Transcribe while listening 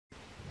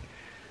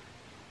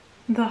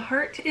The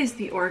heart is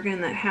the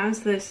organ that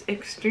has this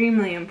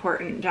extremely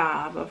important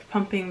job of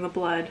pumping the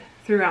blood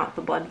throughout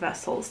the blood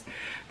vessels.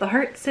 The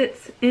heart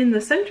sits in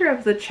the center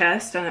of the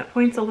chest and it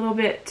points a little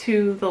bit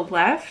to the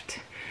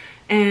left.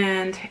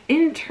 And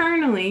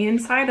internally,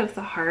 inside of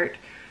the heart,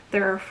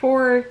 there are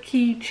four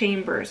key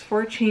chambers,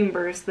 four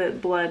chambers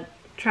that blood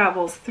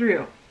travels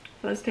through.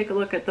 Let's take a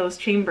look at those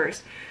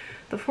chambers.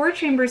 The four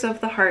chambers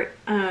of the heart,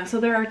 so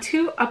there are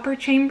two upper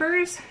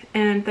chambers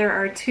and there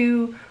are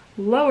two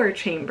lower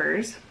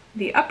chambers.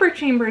 The upper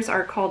chambers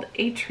are called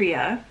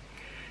atria.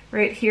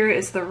 Right here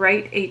is the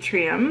right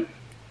atrium,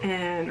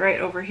 and right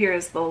over here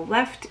is the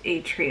left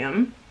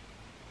atrium.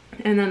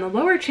 And then the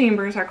lower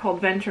chambers are called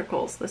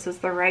ventricles. This is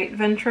the right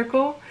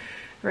ventricle.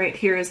 Right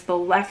here is the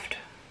left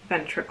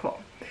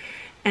ventricle.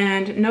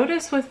 And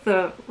notice with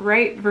the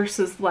right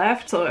versus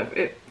left,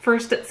 so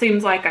first it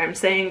seems like I'm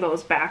saying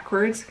those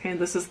backwards. Okay,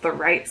 this is the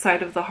right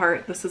side of the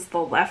heart, this is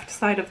the left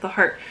side of the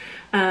heart.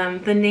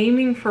 The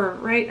naming for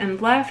right and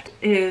left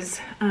is,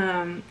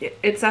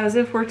 it's as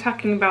if we're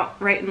talking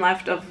about right and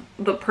left of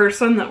the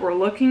person that we're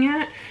looking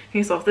at.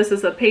 Okay, so if this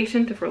is a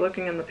patient, if we're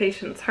looking in the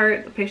patient's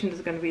heart, the patient is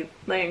going to be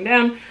laying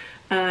down.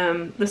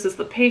 This is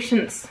the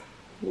patient's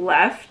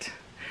left,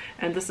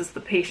 and this is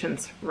the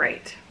patient's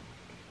right.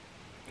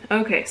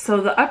 Okay,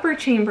 so the upper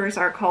chambers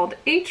are called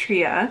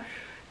atria.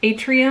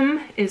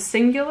 Atrium is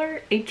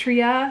singular,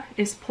 atria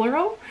is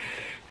plural.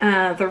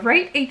 The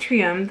right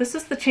atrium, this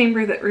is the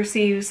chamber that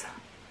receives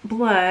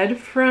blood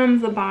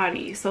from the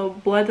body. So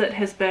blood that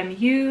has been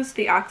used,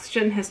 the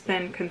oxygen has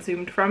been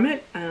consumed from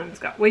it, it's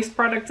got waste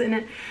products in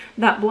it.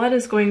 That blood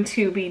is going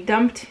to be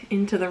dumped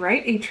into the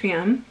right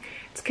atrium.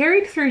 It's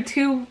carried through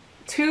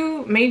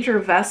two major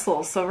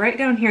vessels. So right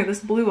down here,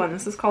 this blue one,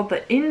 this is called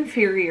the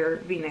inferior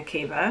vena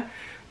cava.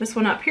 This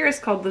one up here is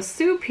called the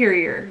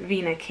superior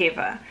vena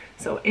cava.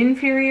 So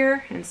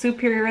inferior and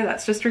superior,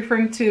 that's just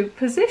referring to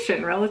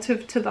position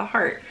relative to the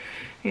heart.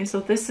 Okay,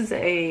 so this is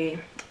a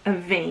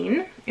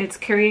vein. It's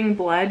carrying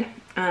blood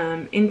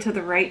into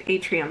the right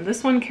atrium.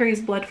 This one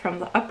carries blood from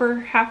the upper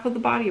half of the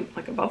body,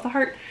 like above the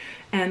heart,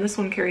 and this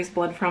one carries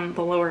blood from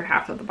the lower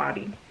half of the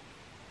body.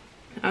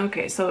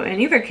 Okay, so in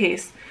either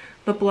case,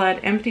 the blood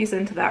empties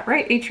into that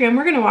right atrium.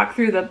 We're going to walk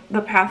through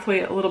the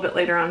pathway a little bit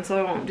later on, so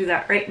I won't do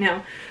that right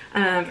now.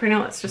 For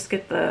now, let's just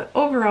get the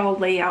overall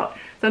layout.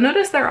 So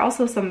notice there are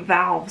also some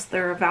valves.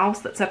 There are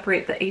valves that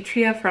separate the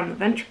atria from the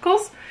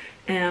ventricles,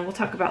 and we'll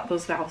talk about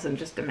those valves in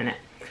just a minute.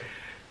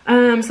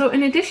 So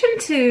in addition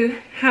to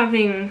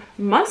having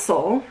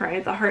muscle,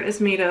 right, the heart is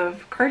made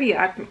of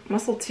cardiac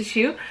muscle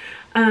tissue,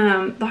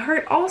 the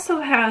heart also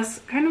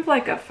has kind of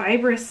like a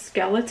fibrous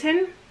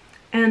skeleton,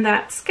 and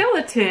that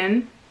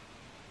skeleton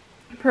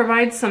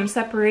provides some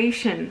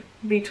separation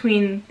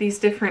between these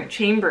different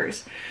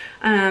chambers.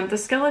 The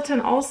skeleton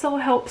also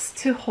helps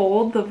to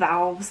hold the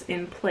valves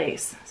in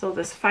place. So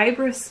this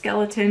fibrous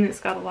skeleton, it's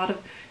got a lot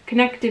of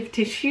connective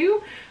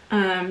tissue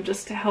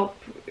just to help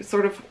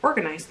sort of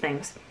organize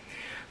things.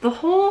 The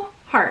whole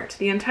heart,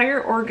 the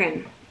entire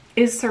organ,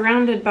 is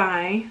surrounded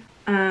by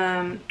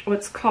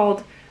what's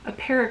called a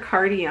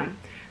pericardium.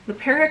 The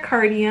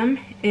pericardium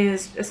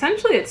is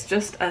essentially, it's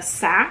just a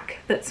sac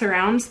that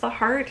surrounds the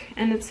heart,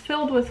 and it's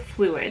filled with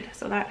fluid.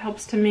 So that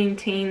helps to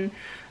maintain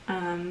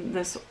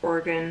this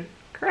organ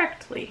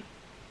correctly.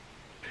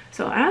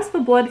 So as the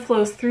blood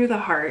flows through the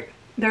heart,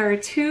 there are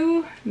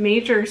two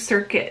major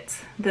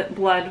circuits that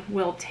blood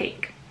will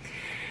take.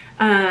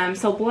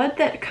 So blood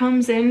that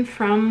comes in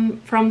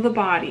from the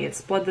body,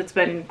 it's blood that's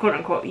been quote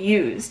unquote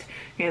used.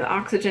 Okay, the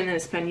oxygen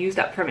has been used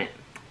up from it.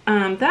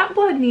 That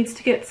blood needs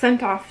to get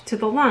sent off to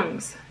the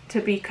lungs to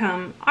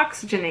become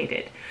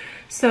oxygenated.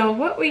 So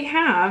what we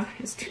have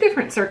is two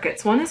different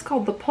circuits. One is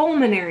called the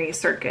pulmonary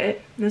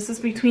circuit. This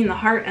is between the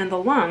heart and the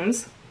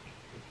lungs.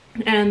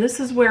 And this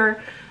is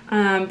where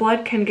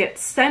blood can get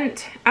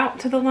sent out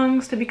to the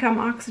lungs to become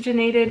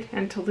oxygenated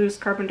and to lose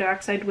carbon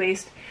dioxide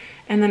waste.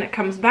 And then it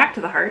comes back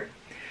to the heart.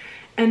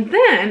 And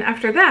then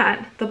after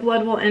that, the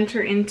blood will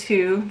enter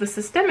into the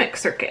systemic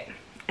circuit.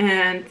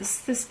 And the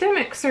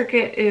systemic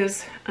circuit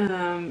is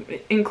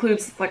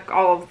includes like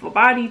all of the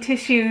body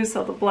tissues,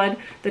 so the blood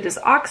that is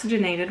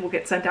oxygenated will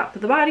get sent out to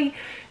the body.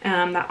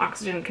 That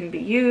oxygen can be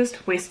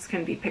used, wastes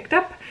can be picked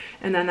up,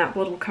 and then that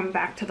blood will come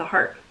back to the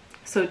heart.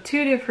 So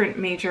two different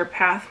major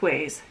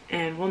pathways,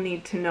 and we'll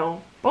need to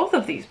know both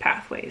of these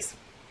pathways,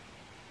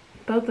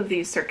 both of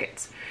these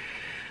circuits.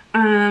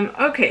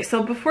 Okay,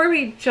 so before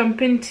we jump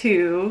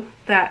into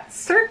that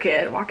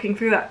circuit, walking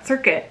through that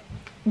circuit,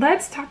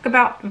 let's talk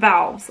about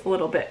valves a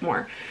little bit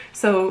more.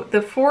 So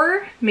the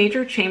four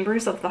major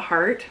chambers of the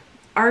heart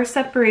are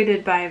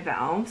separated by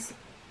valves,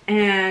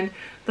 and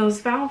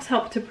those valves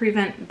help to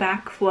prevent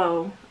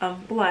backflow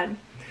of blood.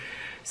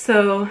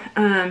 So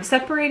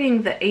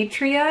separating the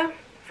atria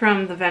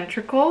from the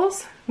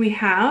ventricles, we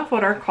have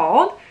what are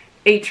called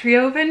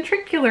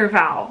atrioventricular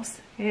valves.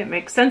 It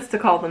makes sense to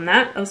call them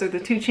that. Those are the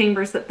two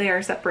chambers that they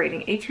are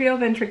separating,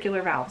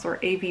 atrioventricular valves, or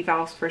AV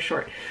valves for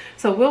short.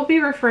 So we'll be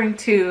referring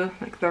to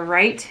like the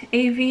right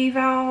AV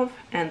valve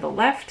and the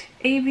left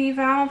AV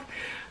valve.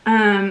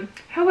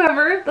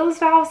 However, those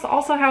valves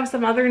also have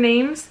some other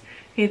names.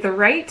 Okay, the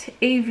right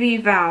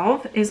AV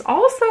valve is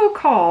also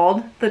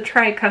called the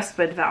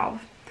tricuspid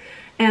valve.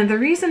 And the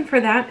reason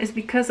for that is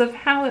because of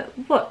how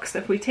it looks.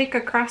 If we take a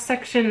cross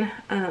section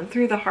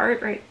through the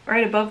heart,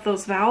 right above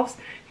those valves,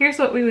 here's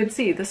what we would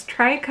see. This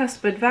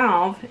tricuspid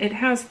valve, it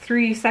has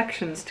 3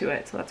 sections to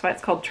it, so that's why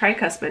it's called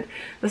tricuspid.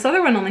 This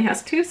other one only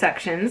has 2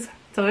 sections,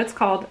 so it's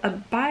called a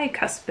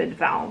bicuspid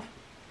valve.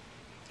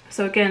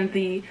 So again,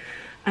 the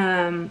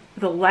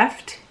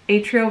left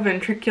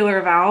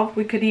atrioventricular valve,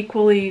 we could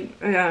equally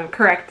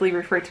correctly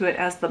refer to it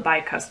as the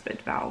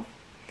bicuspid valve.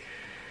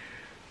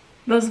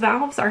 Those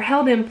valves are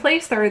held in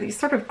place. There are these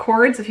sort of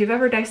cords. If you've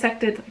ever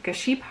dissected like a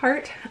sheep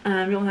heart,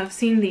 you'll have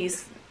seen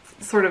these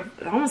sort of,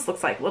 it almost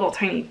looks like little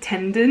tiny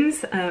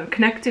tendons,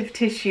 connective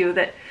tissue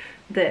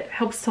that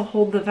helps to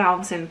hold the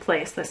valves in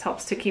place. This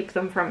helps to keep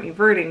them from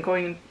everting,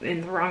 going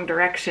in the wrong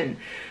direction.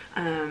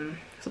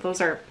 So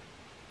those are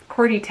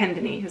chordae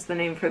tendineae is the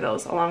name for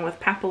those, along with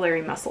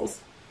papillary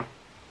muscles.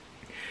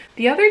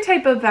 The other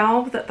type of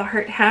valve that the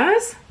heart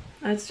has,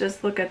 let's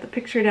just look at the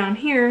picture down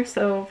here.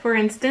 So for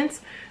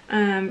instance,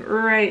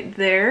 right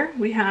there,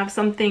 we have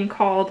something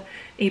called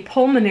a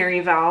pulmonary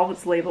valve.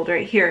 It's labeled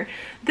right here.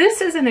 This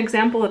is an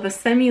example of a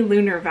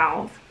semilunar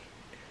valve.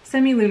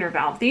 Semilunar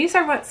valve. These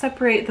are what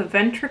separate the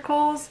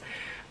ventricles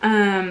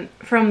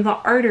from the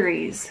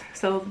arteries.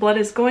 So the blood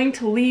is going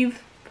to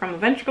leave from a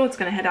ventricle, it's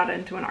going to head out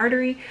into an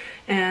artery,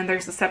 and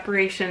there's a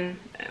separation.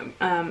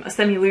 A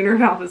semilunar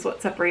valve is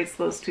what separates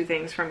those two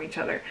things from each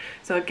other.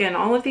 So again,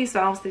 all of these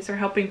valves, these are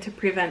helping to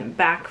prevent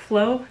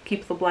backflow,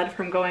 keep the blood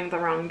from going the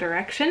wrong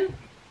direction.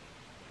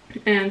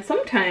 And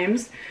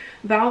sometimes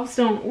valves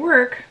don't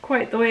work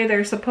quite the way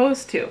they're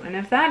supposed to. And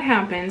if that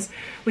happens,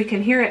 we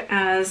can hear it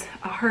as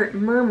a heart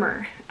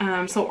murmur.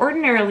 So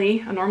ordinarily,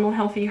 a normal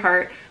healthy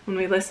heart, when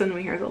we listen,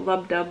 we hear the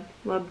lub-dub,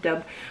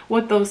 lub-dub.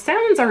 What those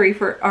sounds are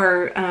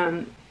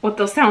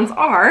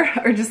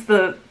just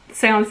the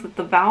sounds that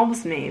the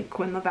valves make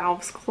when the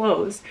valves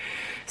close.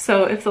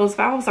 So if those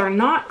valves are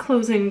not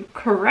closing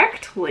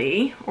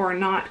correctly or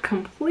not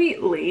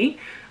completely,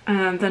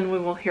 then we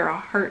will hear a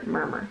heart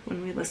murmur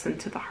when we listen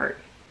to the heart.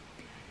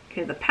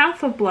 Okay, the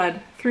path of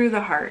blood through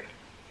the heart.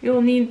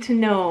 You'll need to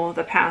know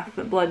the path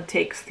that blood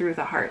takes through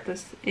the heart.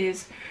 This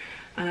is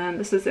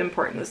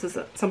important. This is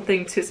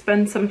something to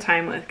spend some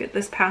time with. Get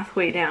this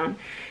pathway down.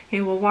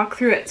 Okay, we'll walk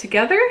through it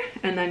together,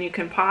 and then you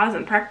can pause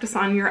and practice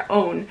on your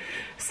own.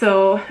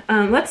 So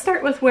let's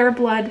start with where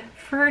blood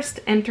first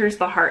enters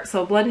the heart.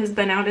 So blood has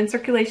been out in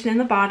circulation in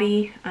the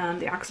body,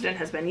 the oxygen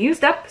has been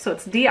used up, so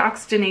it's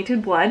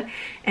deoxygenated blood,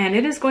 and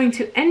it is going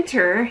to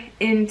enter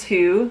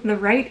into the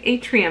right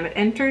atrium. It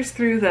enters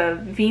through the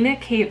vena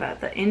cava,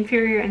 the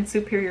inferior and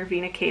superior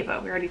vena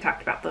cava. We already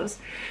talked about those.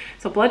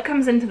 So blood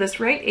comes into this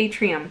right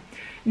atrium.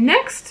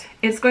 Next,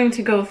 it's going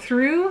to go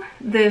through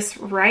this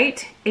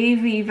right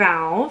AV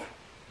valve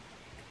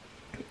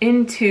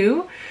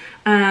into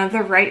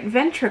the right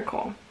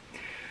ventricle.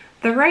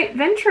 The right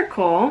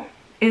ventricle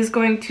is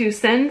going to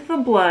send the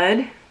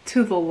blood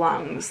to the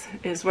lungs,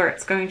 is where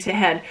it's going to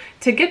head.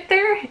 To get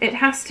there, it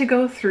has to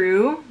go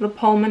through the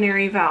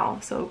pulmonary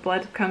valve. So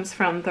blood comes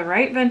from the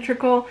right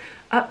ventricle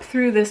up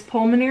through this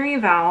pulmonary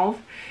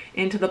valve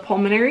into the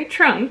pulmonary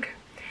trunk,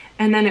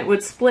 and then it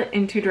would split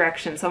in 2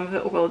 directions. Some of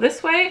it will go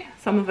this way,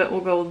 some of it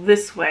will go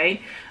this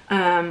way,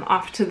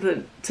 off to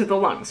the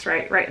lungs,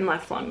 right and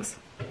left lungs.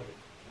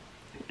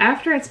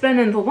 After it's been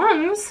in the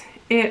lungs,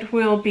 it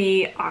will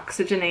be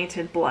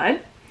oxygenated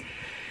blood.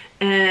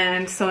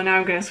 And so now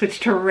I'm going to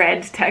switch to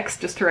red text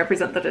just to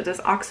represent that it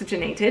is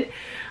oxygenated.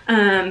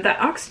 That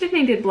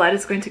oxygenated blood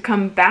is going to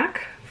come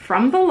back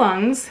from the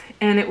lungs,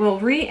 and it will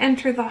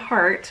re-enter the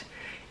heart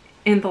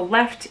in the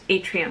left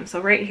atrium.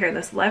 So right here,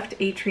 this left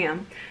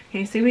atrium.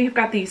 Okay, so we've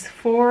got these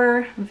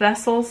 4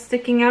 vessels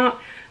sticking out.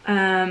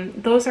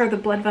 Those are the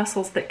blood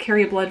vessels that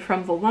carry blood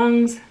from the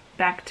lungs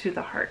back to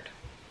the heart.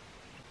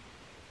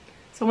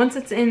 So once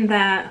it's in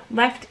that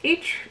left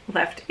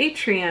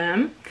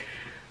atrium,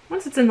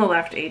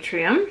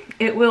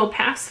 it will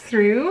pass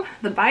through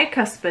the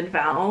bicuspid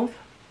valve,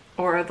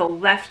 or the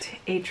left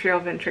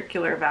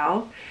atrioventricular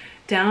valve,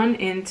 down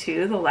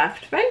into the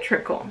left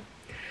ventricle.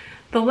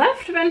 The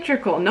left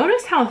ventricle,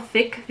 notice how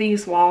thick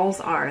these walls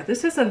are.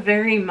 This is a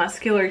very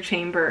muscular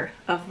chamber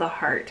of the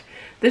heart.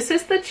 This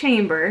is the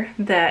chamber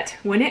that,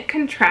 when it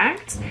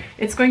contracts,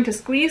 it's going to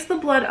squeeze the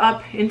blood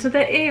up into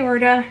the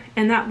aorta,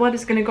 and that blood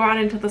is going to go out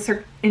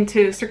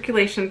into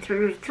circulation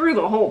through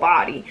the whole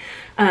body.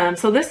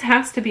 So this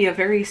has to be a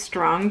very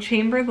strong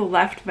chamber, the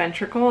left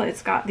ventricle.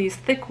 It's got these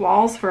thick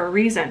walls for a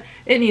reason.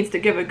 It needs to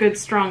give a good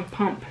strong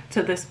pump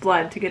to this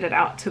blood to get it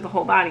out to the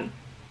whole body.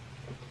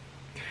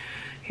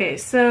 Okay,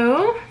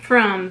 so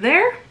from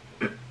there,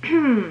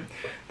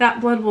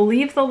 that blood will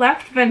leave the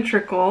left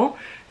ventricle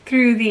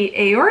through the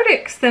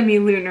aortic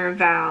semilunar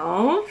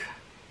valve,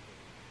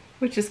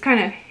 which is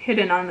kind of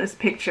hidden on this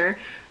picture,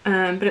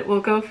 but it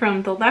will go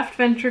from the left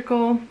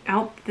ventricle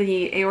out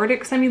the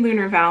aortic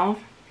semilunar valve,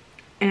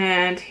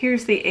 and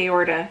here's the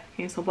aorta.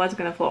 Okay, so blood's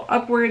going to flow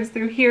upwards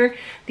through here.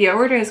 The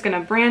aorta is going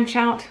to branch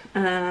out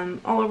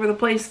all over the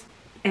place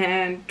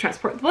and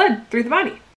transport the blood through the body.